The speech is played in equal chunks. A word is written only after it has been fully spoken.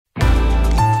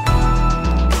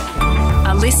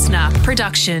listener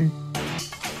production.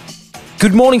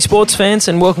 Good morning, sports fans,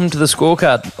 and welcome to the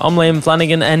Scorecard. I'm Liam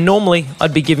Flanagan, and normally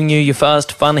I'd be giving you your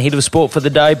fast, fun hit of sport for the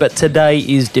day, but today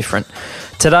is different.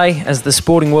 Today, as the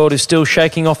sporting world is still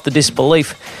shaking off the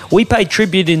disbelief, we pay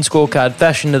tribute in Scorecard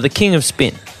fashion to the king of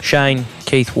spin, Shane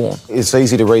Keith Warne. It's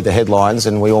easy to read the headlines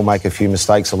and we all make a few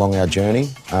mistakes along our journey.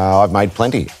 I've made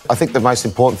plenty. I think the most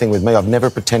important thing with me, I've never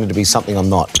pretended to be something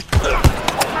I'm not.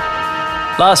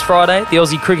 Last Friday, the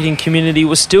Aussie cricketing community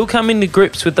was still coming to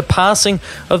grips with the passing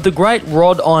of the great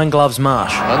Rod Irongloves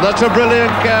Marsh. And that's a brilliant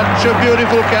catch, a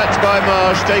beautiful catch by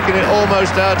Marsh, taking it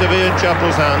almost out of Ian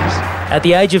Chappell's hands. At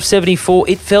the age of 74,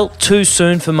 it felt too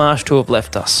soon for Marsh to have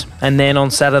left us. And then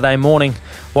on Saturday morning,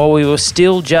 while we were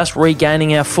still just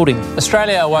regaining our footing,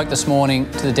 Australia awoke this morning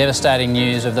to the devastating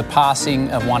news of the passing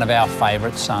of one of our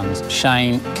favourite sons,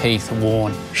 Shane Keith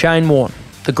Warne. Shane Warne,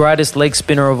 the greatest leg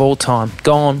spinner of all time,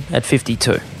 gone at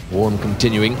 52. Warne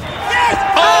continuing. Yes!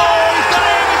 Oh, he's got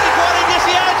him! Is he got him? Yes,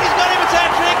 he has! He's got him! It's a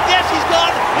hat-trick! Yes, he's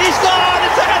gone! He's gone!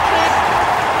 It's a hat-trick!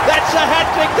 That's a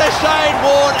hat-trick to Shane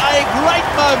Warne. A great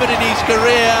moment in his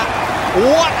career.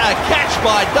 What a catch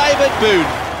by David Boone.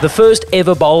 The first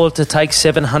ever bowler to take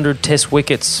 700 test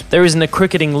wickets. There isn't a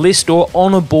cricketing list or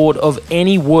honour board of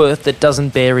any worth that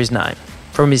doesn't bear his name.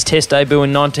 From his test debut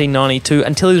in 1992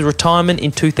 until his retirement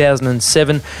in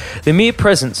 2007, the mere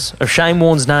presence of Shane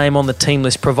Warne's name on the team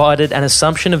list provided an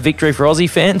assumption of victory for Aussie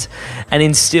fans and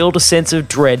instilled a sense of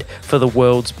dread for the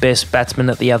world's best batsman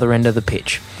at the other end of the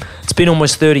pitch. It's been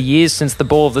almost 30 years since the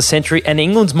ball of the century, and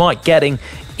England's Mike Gatting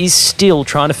is still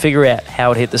trying to figure out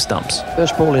how it hit the stumps.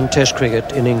 First ball in Test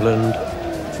cricket in England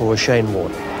for Shane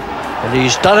Warne. And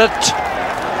he's done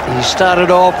it. He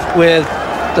started off with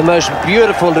the most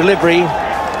beautiful delivery.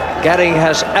 Gatting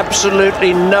has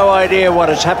absolutely no idea what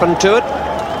has happened to it.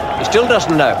 He still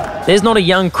doesn't know. There's not a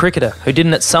young cricketer who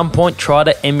didn't at some point try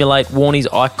to emulate Warnie's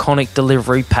iconic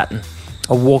delivery pattern.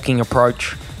 A walking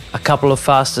approach, a couple of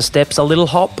faster steps, a little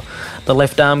hop, the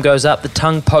left arm goes up, the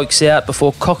tongue pokes out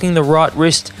before cocking the right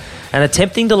wrist and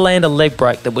attempting to land a leg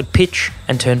break that would pitch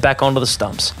and turn back onto the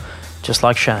stumps, just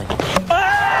like Shane.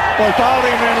 By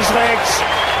bowling around his legs,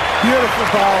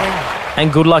 beautiful bowling.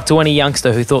 And good luck to any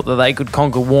youngster who thought that they could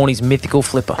conquer Warnie's mythical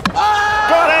flipper.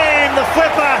 Got him, the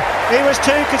flipper. He was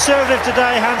too conservative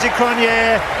today, Hansi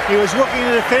Cronje. He was working in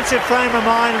a defensive frame of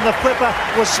mind, and the flipper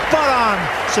was spot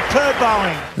on. Superb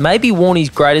bowling. Maybe Warnie's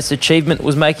greatest achievement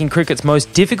was making cricket's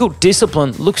most difficult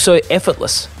discipline look so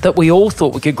effortless that we all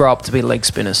thought we could grow up to be leg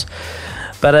spinners.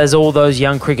 But as all those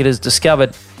young cricketers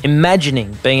discovered,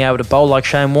 imagining being able to bowl like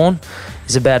Shane Warne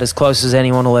is about as close as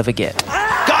anyone will ever get.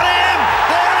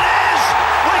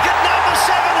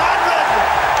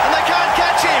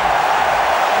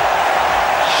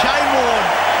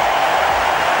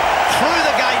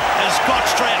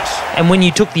 And when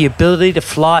you took the ability to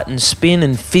flight and spin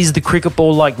and fizz the cricket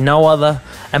ball like no other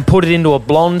and put it into a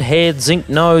blonde-haired,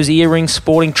 zinc-nose, earring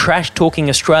sporting, trash-talking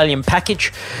Australian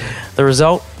package, the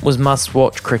result was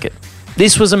must-watch cricket.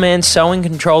 This was a man so in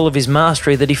control of his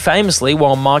mastery that he famously,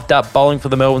 while mic'd up bowling for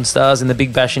the Melbourne Stars in the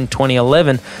Big Bash in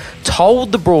 2011,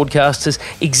 told the broadcasters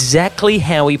exactly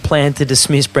how he planned to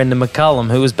dismiss Brendan McCullum,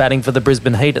 who was batting for the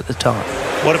Brisbane Heat at the time.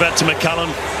 What about to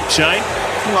McCullum, Shane?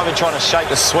 I might be trying to shape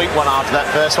a sweet one after that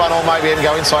first one, or maybe even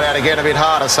go inside out again a bit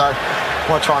harder, so I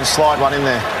might try and slide one in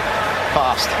there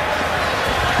fast.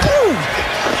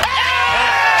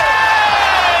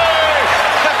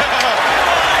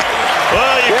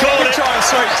 Well, you called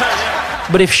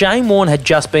it. But if Shane Warne had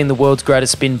just been the world's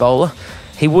greatest spin bowler,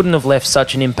 he wouldn't have left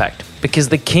such an impact, because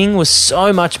the king was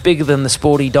so much bigger than the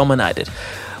sport he dominated.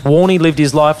 Warnie lived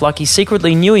his life like he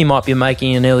secretly knew he might be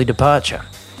making an early departure.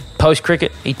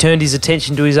 Post-cricket, he turned his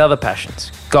attention to his other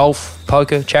passions: golf,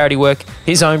 poker, charity work,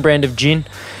 his own brand of gin,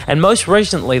 and most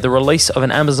recently the release of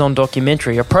an Amazon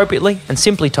documentary, appropriately and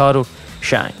simply titled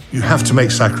Shane. You have to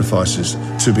make sacrifices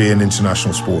to be an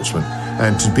international sportsman,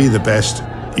 and to be the best,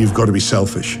 you've got to be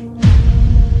selfish.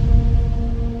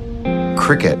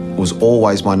 Cricket was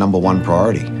always my number one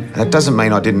priority. And that doesn't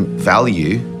mean I didn't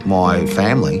value my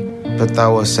family, but they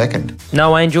were second.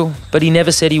 No angel, but he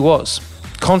never said he was.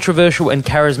 Controversial and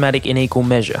charismatic in equal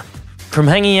measure. From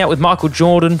hanging out with Michael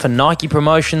Jordan for Nike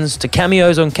promotions to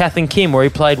cameos on Kath and Kim where he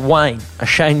played Wayne, a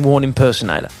Shane Warne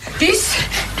impersonator. This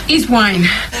is Wayne.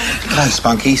 Hello,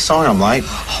 Spunky. Sorry I'm late.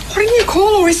 Why didn't you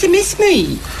call or SMS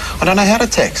me? I don't know how to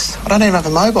text. I don't even have a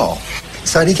mobile.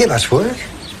 So do you get much work?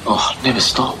 Oh, never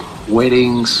stop.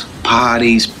 Weddings,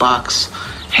 parties, bucks,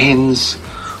 hens.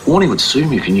 Warne would sue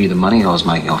me if he knew the money I was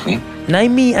making off him.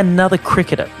 Name me another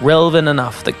cricketer relevant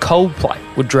enough that Coldplay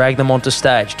would drag them onto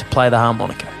stage to play the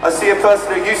harmonica. I see a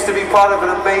person who used to be part of an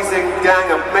amazing gang,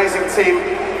 amazing team,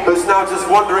 who's now just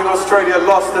wandering Australia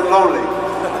lost and lonely.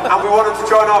 And we wanted to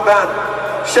join our band.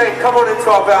 Shane, come on into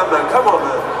our band, man. Come on,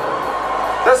 man.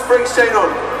 Let's bring Shane on.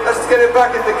 Let's get him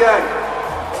back in the gang.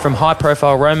 From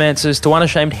high-profile romances to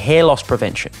unashamed hair loss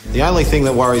prevention. The only thing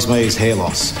that worries me is hair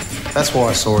loss. That's why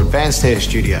I saw Advanced Hair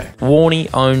Studio. Warne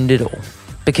owned it all,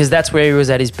 because that's where he was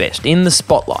at his best, in the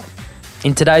spotlight.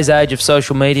 In today's age of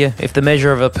social media, if the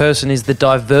measure of a person is the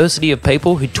diversity of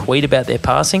people who tweet about their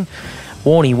passing,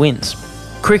 Warne wins.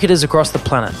 Cricketers across the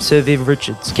planet, Sir Viv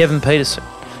Richards, Kevin Peterson,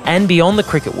 and beyond the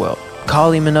cricket world,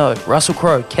 Kylie Minogue, Russell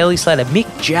Crowe, Kelly Slater, Mick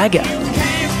Jagger.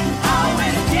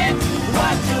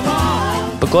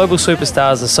 But global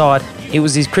superstars aside, it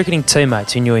was his cricketing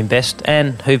teammates who knew him best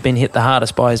and who've been hit the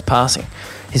hardest by his passing.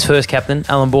 His first captain,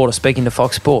 Alan Border, speaking to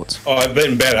Fox Sports. I've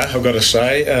been better, I've got to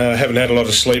say. I haven't had a lot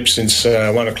of sleep since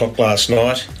 1 o'clock last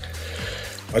night.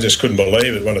 I just couldn't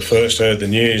believe it when I first heard the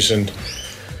news, and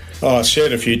I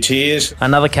shed a few tears.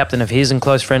 Another captain of his and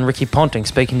close friend Ricky Ponting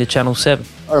speaking to Channel 7.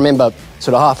 I remember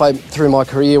sort of halfway through my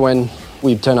career when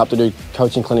we'd turn up to do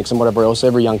coaching clinics and whatever else,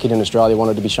 every young kid in Australia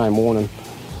wanted to be Shane Warne and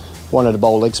wanted to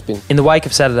bowl leg spin. In the wake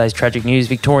of Saturday's tragic news,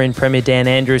 Victorian Premier Dan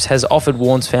Andrews has offered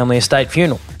Warne's family a state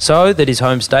funeral so that his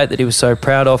home state that he was so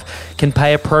proud of can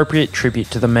pay appropriate tribute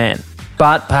to the man.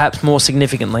 But perhaps more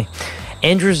significantly,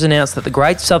 Andrews announced that the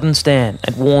Great Southern Stand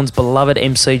at Warne's beloved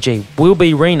MCG will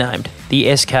be renamed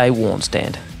the SK Warne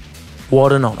Stand.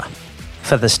 What an honour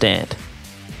for the stand.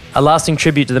 A lasting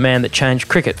tribute to the man that changed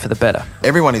cricket for the better.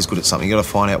 Everyone is good at something. You've got to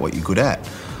find out what you're good at.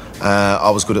 I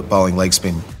was good at bowling leg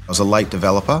spin. I was a late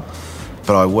developer,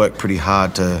 but I worked pretty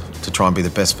hard to try and be the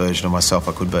best version of myself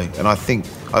I could be. And I think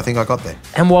I got there.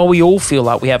 And while we all feel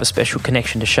like we have a special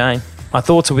connection to Shane, my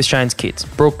thoughts are with Shane's kids,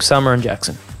 Brooke, Summer and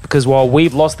Jackson. Because while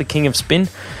we've lost the king of spin,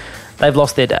 they've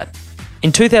lost their dad.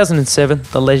 In 2007,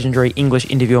 the legendary English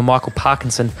interviewer Michael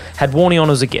Parkinson had Warne on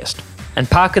as a guest. And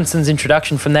Parkinson's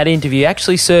introduction from that interview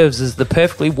actually serves as the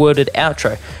perfectly worded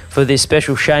outro for this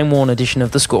special Shane Warne edition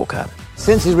of the Scorecard.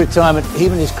 Since his retirement,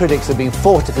 even his critics have been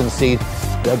forced to concede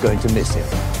they're going to miss him.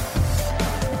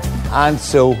 And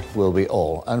so will we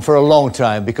all. And for a long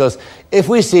time, because if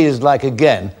we see his like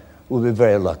again, we'll be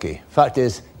very lucky. Fact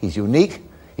is, he's unique,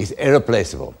 he's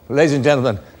irreplaceable. Ladies and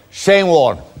gentlemen, Shane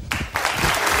Warne.